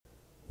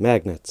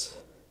Magnets.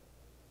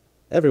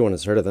 Everyone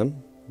has heard of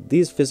them.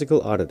 These physical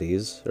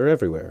oddities are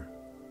everywhere.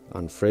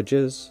 On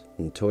fridges,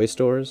 in toy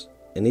stores,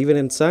 and even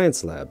in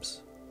science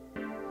labs.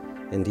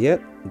 And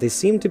yet, they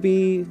seem to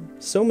be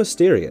so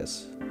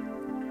mysterious.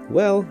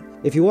 Well,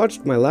 if you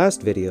watched my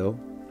last video,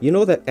 you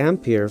know that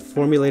Ampere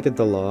formulated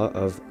the law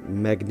of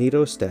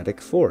magnetostatic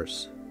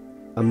force.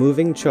 A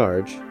moving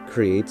charge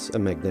creates a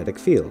magnetic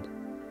field.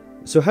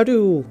 So how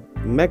do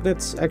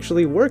magnets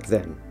actually work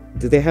then?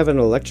 Do they have an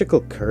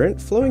electrical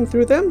current flowing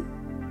through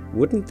them?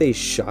 Wouldn't they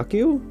shock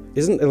you?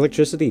 Isn't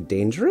electricity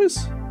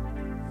dangerous?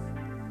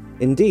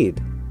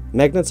 Indeed,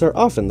 magnets are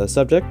often the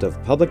subject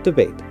of public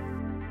debate.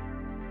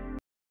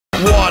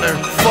 Water,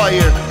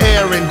 fire,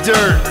 air, and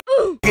dirt.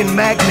 In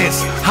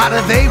magnets, how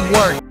do they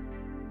work?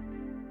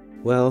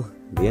 Well,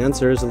 the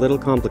answer is a little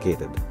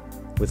complicated.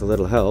 With a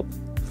little help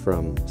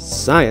from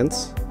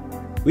science,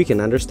 we can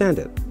understand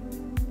it.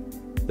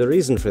 The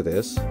reason for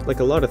this, like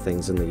a lot of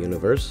things in the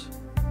universe,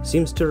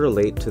 seems to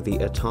relate to the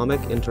atomic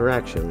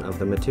interaction of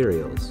the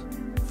materials.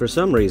 For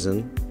some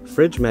reason,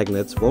 fridge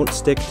magnets won't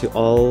stick to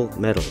all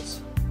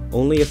metals,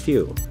 only a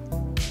few.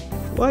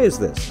 Why is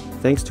this?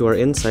 Thanks to our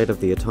insight of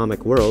the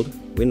atomic world,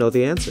 we know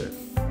the answer.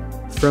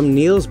 From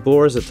Niels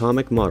Bohr's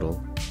atomic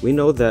model, we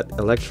know that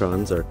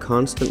electrons are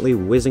constantly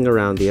whizzing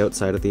around the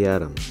outside of the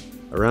atom,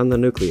 around the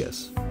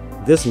nucleus.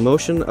 This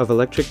motion of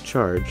electric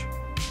charge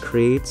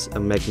creates a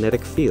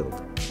magnetic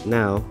field.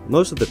 Now,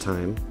 most of the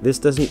time, this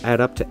doesn't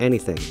add up to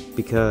anything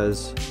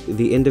because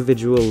the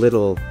individual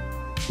little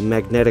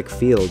magnetic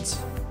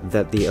fields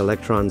that the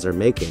electrons are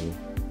making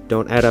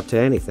don't add up to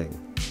anything.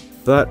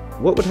 But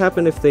what would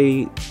happen if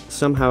they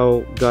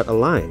somehow got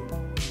aligned?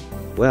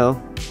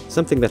 Well,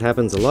 something that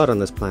happens a lot on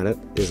this planet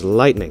is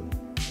lightning.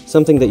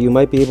 Something that you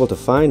might be able to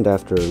find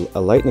after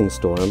a lightning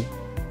storm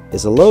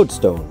is a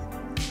lodestone.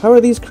 How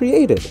are these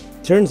created?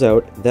 Turns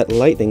out that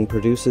lightning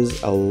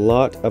produces a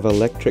lot of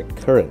electric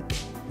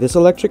current. This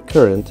electric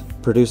current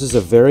produces a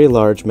very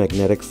large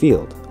magnetic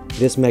field.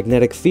 This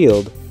magnetic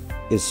field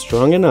is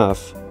strong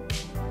enough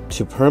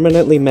to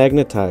permanently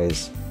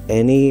magnetize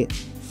any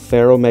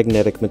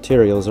ferromagnetic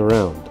materials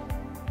around.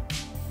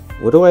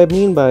 What do I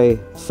mean by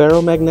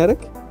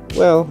ferromagnetic?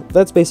 Well,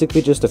 that's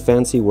basically just a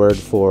fancy word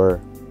for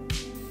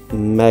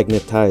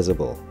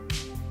magnetizable.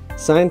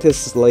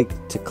 Scientists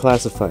like to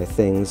classify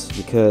things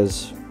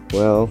because,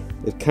 well,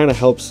 it kind of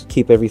helps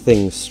keep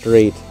everything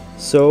straight.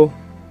 So,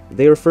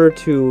 they refer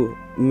to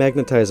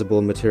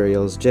magnetizable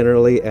materials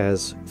generally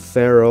as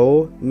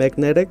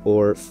ferromagnetic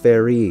or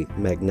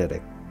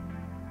ferrimagnetic.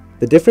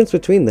 The difference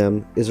between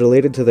them is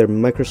related to their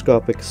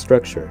microscopic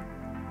structure.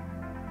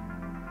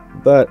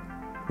 But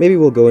maybe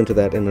we'll go into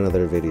that in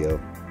another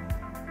video.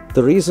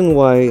 The reason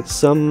why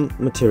some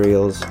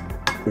materials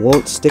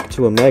won't stick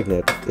to a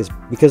magnet is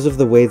because of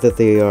the way that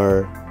they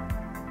are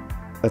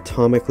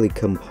atomically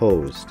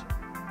composed.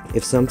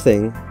 If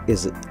something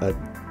is a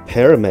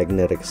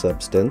paramagnetic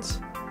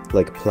substance,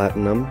 like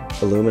platinum,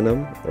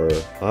 aluminum, or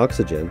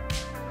oxygen,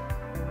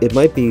 it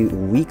might be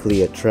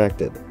weakly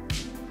attracted.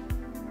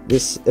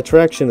 This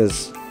attraction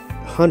is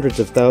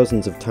hundreds of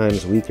thousands of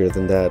times weaker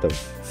than that of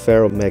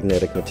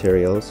ferromagnetic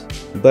materials,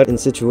 but in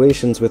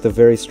situations with a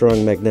very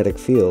strong magnetic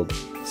field,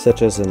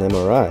 such as an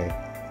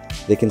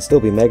MRI, they can still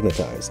be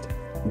magnetized.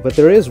 But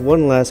there is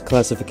one last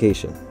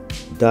classification,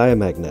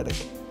 diamagnetic.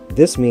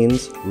 This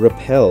means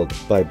repelled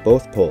by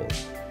both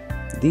poles.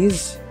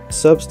 These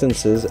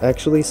substances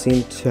actually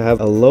seem to have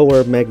a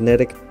lower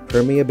magnetic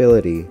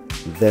permeability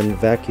than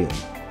vacuum.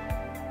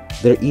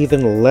 They're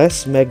even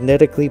less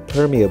magnetically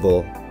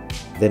permeable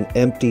than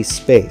empty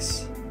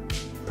space.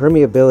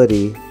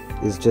 Permeability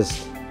is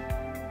just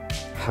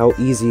how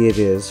easy it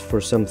is for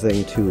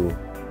something to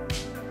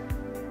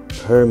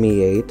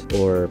permeate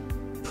or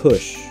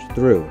push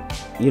through.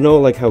 You know,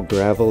 like how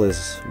gravel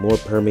is more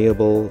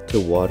permeable to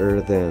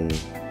water than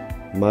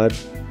mud?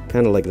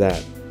 Kind of like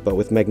that, but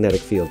with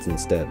magnetic fields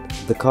instead.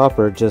 The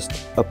copper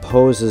just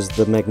opposes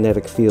the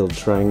magnetic field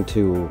trying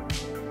to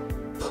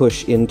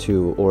push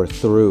into or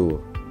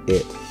through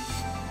it.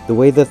 The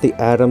way that the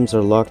atoms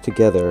are locked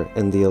together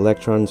and the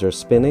electrons are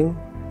spinning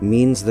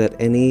means that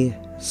any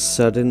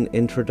sudden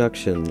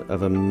introduction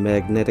of a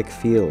magnetic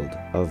field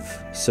of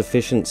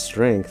sufficient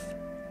strength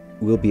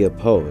will be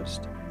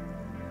opposed.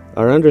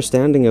 Our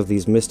understanding of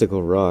these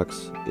mystical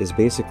rocks is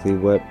basically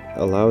what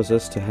allows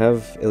us to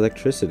have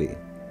electricity.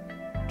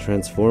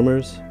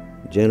 Transformers,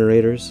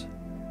 generators,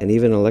 and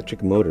even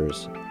electric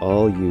motors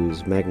all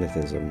use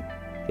magnetism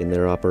in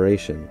their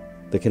operation.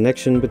 The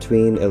connection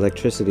between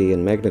electricity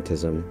and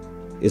magnetism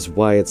is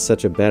why it's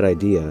such a bad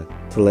idea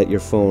to let your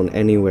phone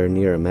anywhere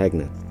near a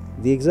magnet.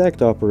 The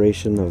exact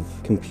operation of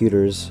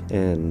computers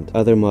and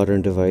other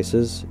modern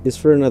devices is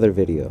for another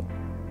video.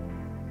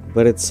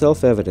 But it's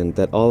self-evident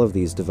that all of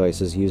these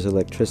devices use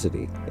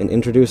electricity, and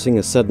introducing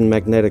a sudden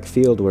magnetic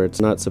field where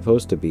it's not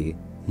supposed to be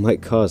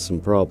might cause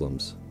some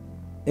problems.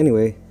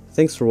 Anyway,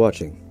 thanks for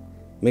watching.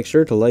 Make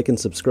sure to like and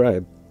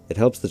subscribe. It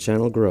helps the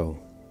channel grow.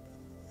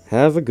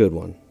 Have a good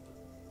one.